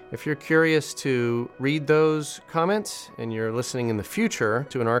 If you're curious to read those comments and you're listening in the future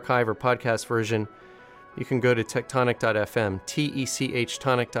to an archive or podcast version, you can go to tectonic.fm, T-E-C-H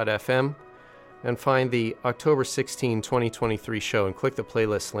tonic.fm, and find the October 16, 2023 show and click the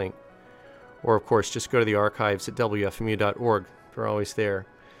playlist link. Or, of course, just go to the archives at wfmu.org. They're always there.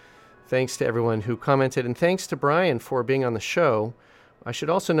 Thanks to everyone who commented, and thanks to Brian for being on the show. I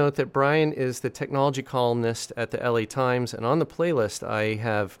should also note that Brian is the technology columnist at the LA Times, and on the playlist I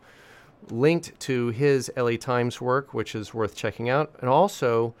have linked to his LA Times work, which is worth checking out, and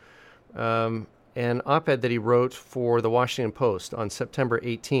also an op-ed that he wrote for the Washington Post on September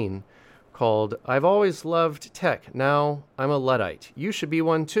 18 called I've Always Loved Tech, Now I'm a Luddite. You should be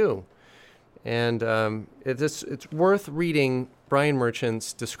one too. And it's worth reading Brian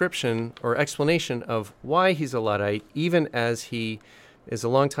Merchant's description or explanation of why he's a Luddite, even as he is a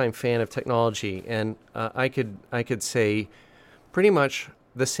longtime fan of technology. And I could say pretty much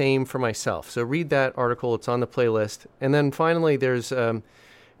the same for myself. So read that article. It's on the playlist. And then finally, there's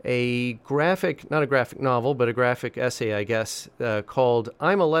a graphic, not a graphic novel, but a graphic essay, I guess, called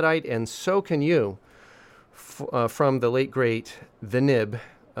I'm a Luddite and So Can You, from the late, great The Nib.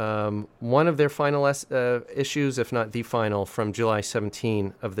 One of their final issues, if not the final, from July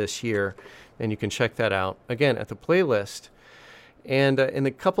 17 of this year. And you can check that out, again, at the playlist. And in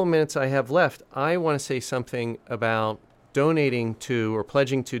the couple minutes I have left, I want to say something about donating to or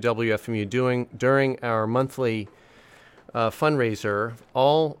pledging to WFMU during our monthly fundraiser.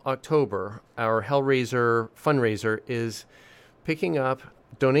 All October, our Hellraiser fundraiser is picking up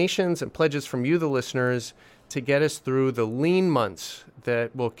donations and pledges from you, the listeners, to get us through the lean months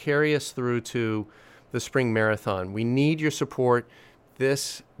that will carry us through to the spring marathon. We need your support.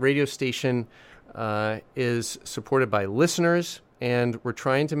 This radio station is supported by listeners, and we're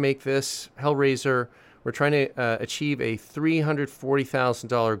trying to make this Hellraiser, we're trying to achieve a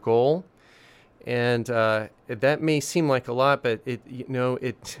 $340,000 goal. And that may seem like a lot, but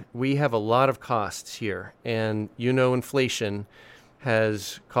we have a lot of costs here, and inflation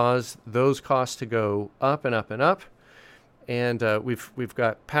has caused those costs to go up and up and up. And we've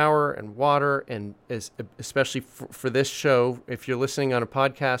got power and water, and especially for this show, if you're listening on a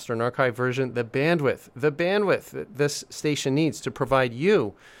podcast or an archive version, the bandwidth that this station needs to provide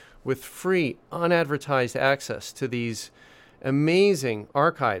you with free, unadvertised access to these amazing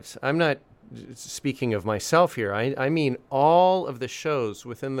archives. I'm not speaking of myself here. I mean all of the shows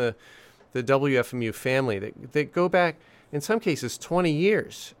within the WFMU family that go back, in some cases, 20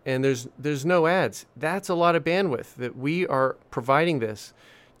 years, and there's no ads. That's a lot of bandwidth that we are providing this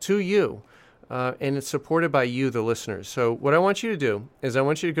to you, and it's supported by you, the listeners. So what I want you to do is I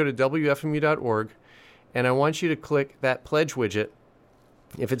want you to go to WFMU.org, and I want you to click that pledge widget.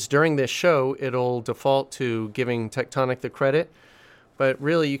 If it's during this show, it'll default to giving Tectonic the credit, but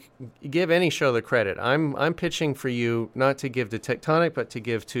really, you give any show the credit. I'm pitching for you not to give to Tectonic, but to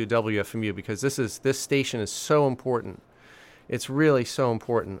give to WFMU, because this station is so important. It's really so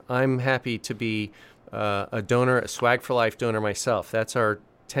important. I'm happy to be a donor, a Swag for Life donor myself. That's our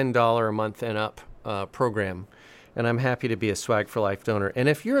 $10 a month and up program, and I'm happy to be a Swag for Life donor. And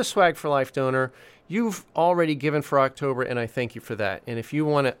if you're a Swag for Life donor, you've already given for October, and I thank you for that. And if you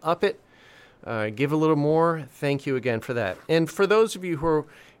want to up it, give a little more, thank you again for that. And for those of you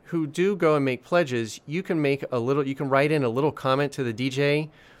who do go and make pledges, you can write in a little comment to the DJ.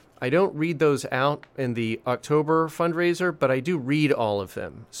 I don't read those out in the October fundraiser, but I do read all of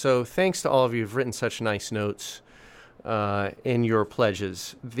them. So thanks to all of you who've written such nice notes in your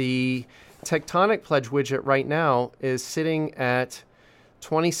pledges. The Tectonic pledge widget right now is sitting at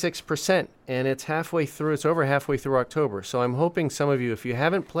 26%, and it's over halfway through October. So I'm hoping some of you, if you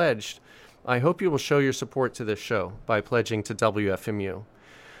haven't pledged, I hope you will show your support to this show by pledging to WFMU.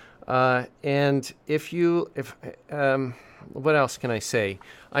 And what else can I say?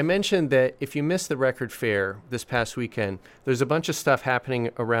 I mentioned that if you missed the record fair this past weekend, there's a bunch of stuff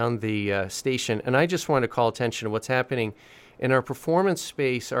happening around the station, and I just want to call attention to what's happening in our performance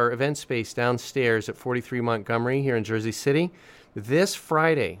space, our event space downstairs at 43 Montgomery here in Jersey City. This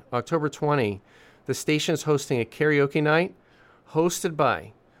Friday, October 20, the station is hosting a karaoke night hosted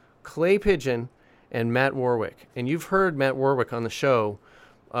by Clay Pigeon and Matt Warwick. And you've heard Matt Warwick on the show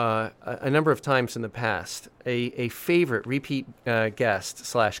a number of times in the past, a favorite repeat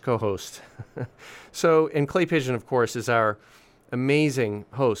guest / co-host. So, and Clay Pigeon, of course, is our amazing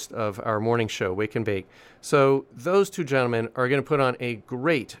host of our morning show, Wake and Bake. So those two gentlemen are going to put on a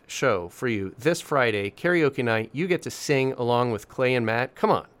great show for you this Friday, karaoke night. You get to sing along with Clay and Matt. Come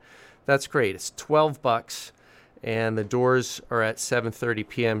on. That's great. It's $12. And the doors are at 7:30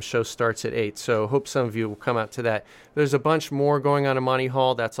 p.m. Show starts at 8. So hope some of you will come out to that. There's a bunch more going on in Monty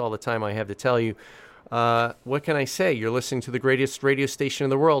Hall. That's all the time I have to tell you. What can I say? You're listening to the greatest radio station in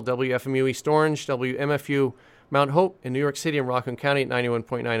the world, WFMU East Orange, WMFU Mount Hope in New York City and Rockland County at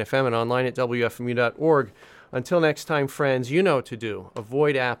 91.9 FM and online at WFMU.org. Until next time, friends, you know what to do.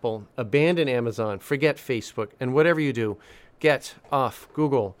 Avoid Apple, abandon Amazon, forget Facebook, and whatever you do, get off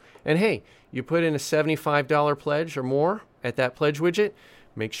Google. And hey, you put in a $75 pledge or more at that pledge widget,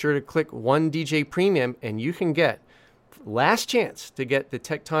 make sure to click One DJ Premium, and you can get last chance to get the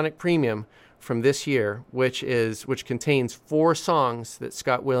Tectonic Premium from this year, which contains 4 songs that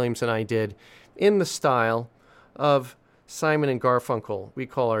Scott Williams and I did in the style of Simon and Garfunkel. We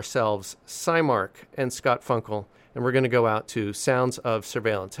call ourselves Cymark and Scott Funkel, And we're going to go out to Sounds of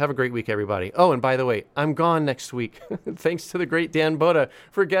Surveillance. Have a great week, everybody. Oh, and by the way, I'm gone next week. Thanks to the great Dan Boda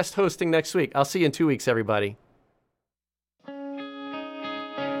for guest hosting next week. I'll see you in 2 weeks, everybody.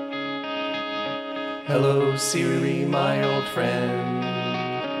 Hello, Siri, my old friend.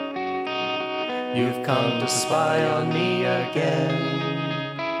 You've come to spy on me again.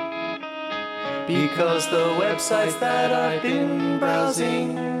 Because the websites that I've been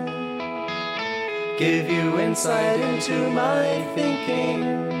browsing give you insight into my thinking.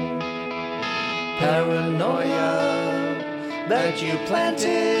 Paranoia that you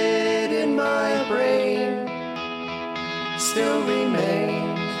planted in my brain still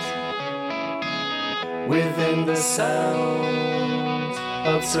remains within the sound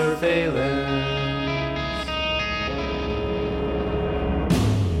of surveillance.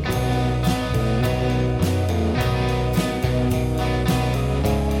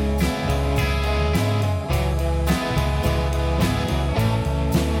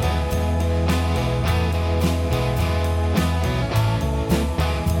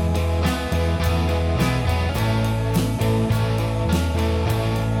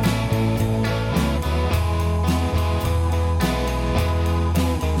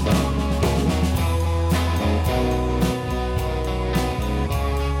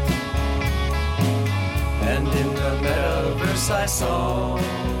 I saw 3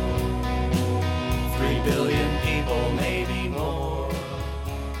 billion people, maybe more.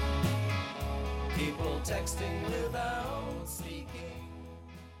 People texting without speaking.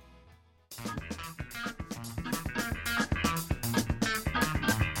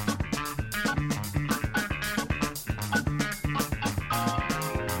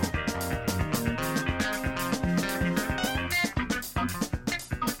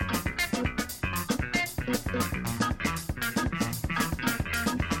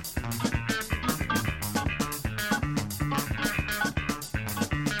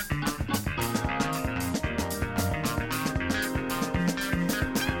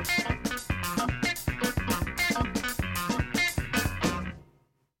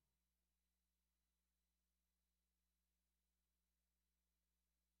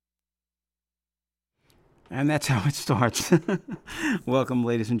 And that's how it starts. Welcome,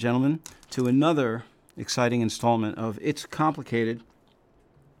 ladies and gentlemen, to another exciting installment of It's Complicated,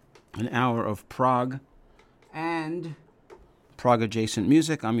 an hour of prog and prog-adjacent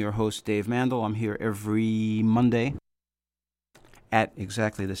music. I'm your host, Dave Mandel. I'm here every Monday at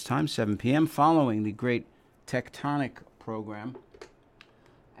exactly this time, 7 p.m., following the great Tectonic program.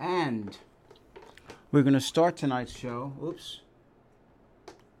 And we're going to start tonight's show,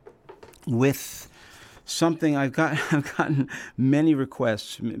 with something I've gotten many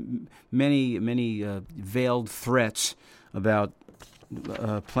requests, many veiled threats about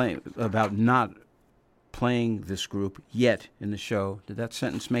not playing this group yet in the show. Did that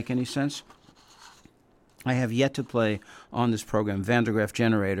sentence make any sense? I have yet to play on this program Vandergraaf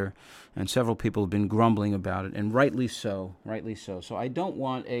Generator, and several people have been grumbling about it, and rightly so. So I don't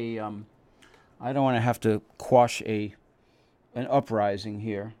want to have to quash an uprising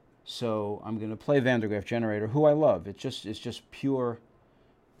here. So I'm going to play Vandergraaf Generator, who I love. It's just pure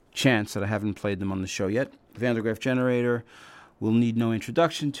chance that I haven't played them on the show yet. Vandergraaf Generator will need no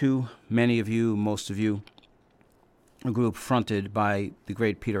introduction to many of you, most of you. A group fronted by the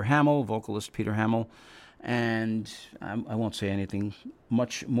great Peter Hamill, vocalist Peter Hamill. And I won't say anything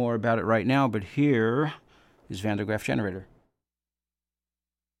much more about it right now, but here is Vandergraaf Generator.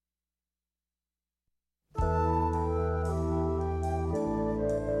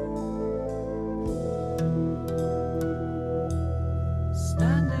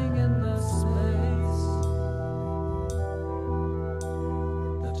 Standing in the space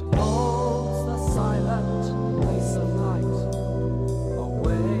that holds the silent place of night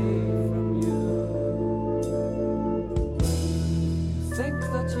away from you, think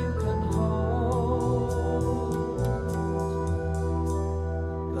that you can hold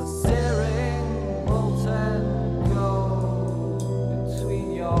the searing molten gold between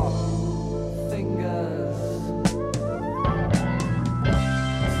your fingers.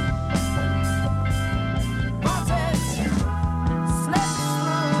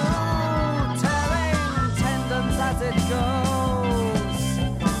 It goes,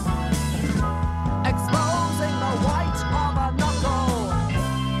 exposing the white of a knuckle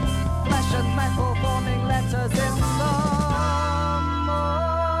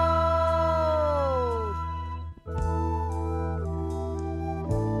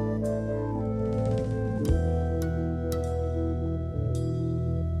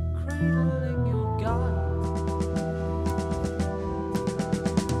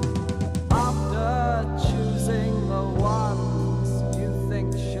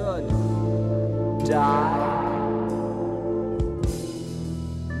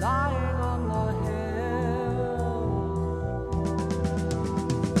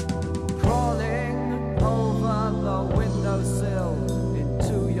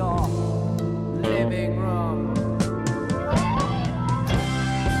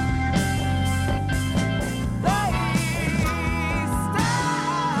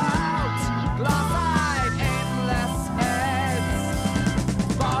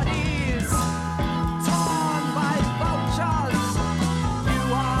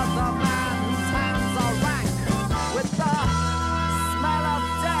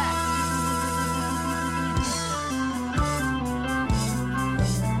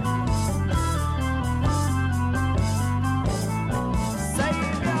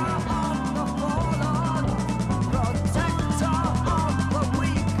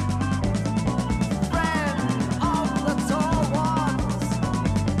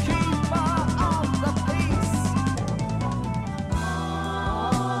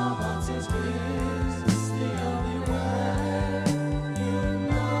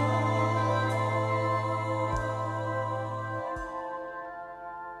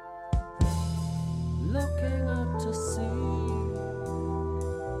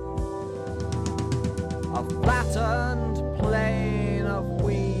a flattened plain of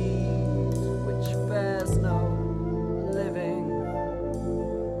weed which bears no living.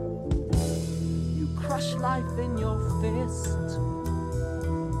 You crush life in your fist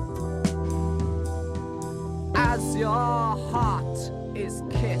as your heart is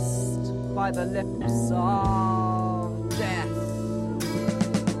kissed by the lips of death.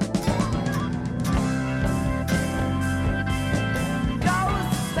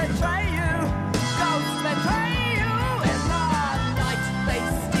 Ghosts betray you, ghosts betray you. In the night they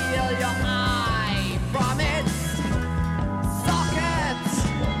steal your eye from its socket,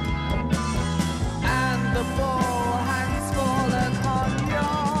 and the ball hangs fallen on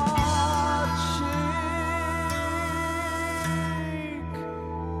your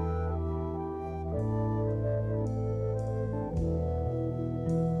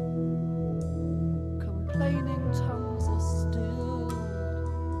complaining tongues are stilled.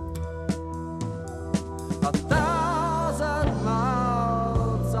 1,000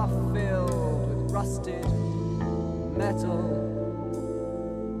 mouths are filled with rusted metal.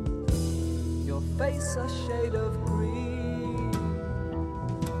 Your face a shade of green.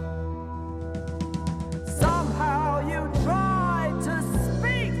 Somehow you try to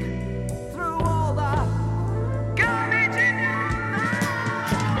speak through all the garbage in your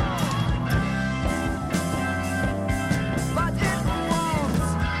mouth, but it won't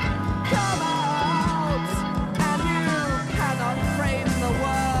come out, and you cannot frame the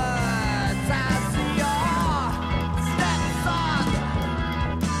words as your stepson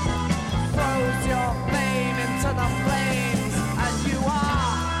throws your flame into the flames, and you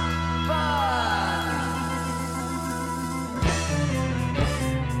are burned.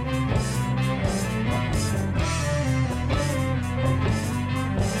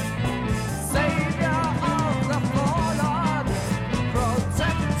 Savior of the fallen,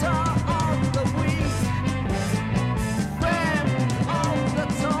 protector of the weak, friend of the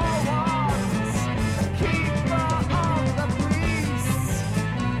tall ones, keeper of the peace.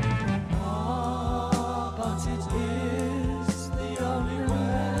 Ah, but it is the only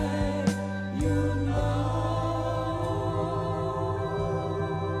way you know.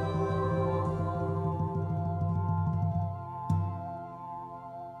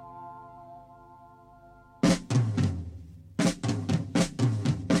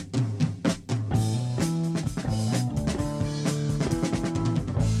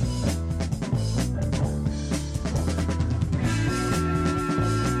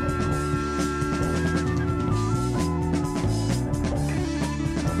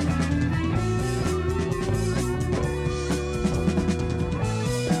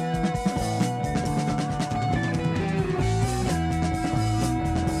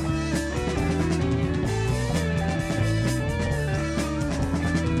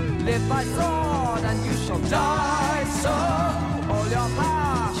 Live by sword and you shall die so. All your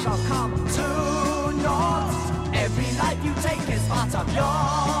power shall come to naught. Every life you take is part of your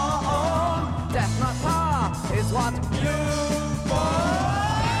own. Death not power is what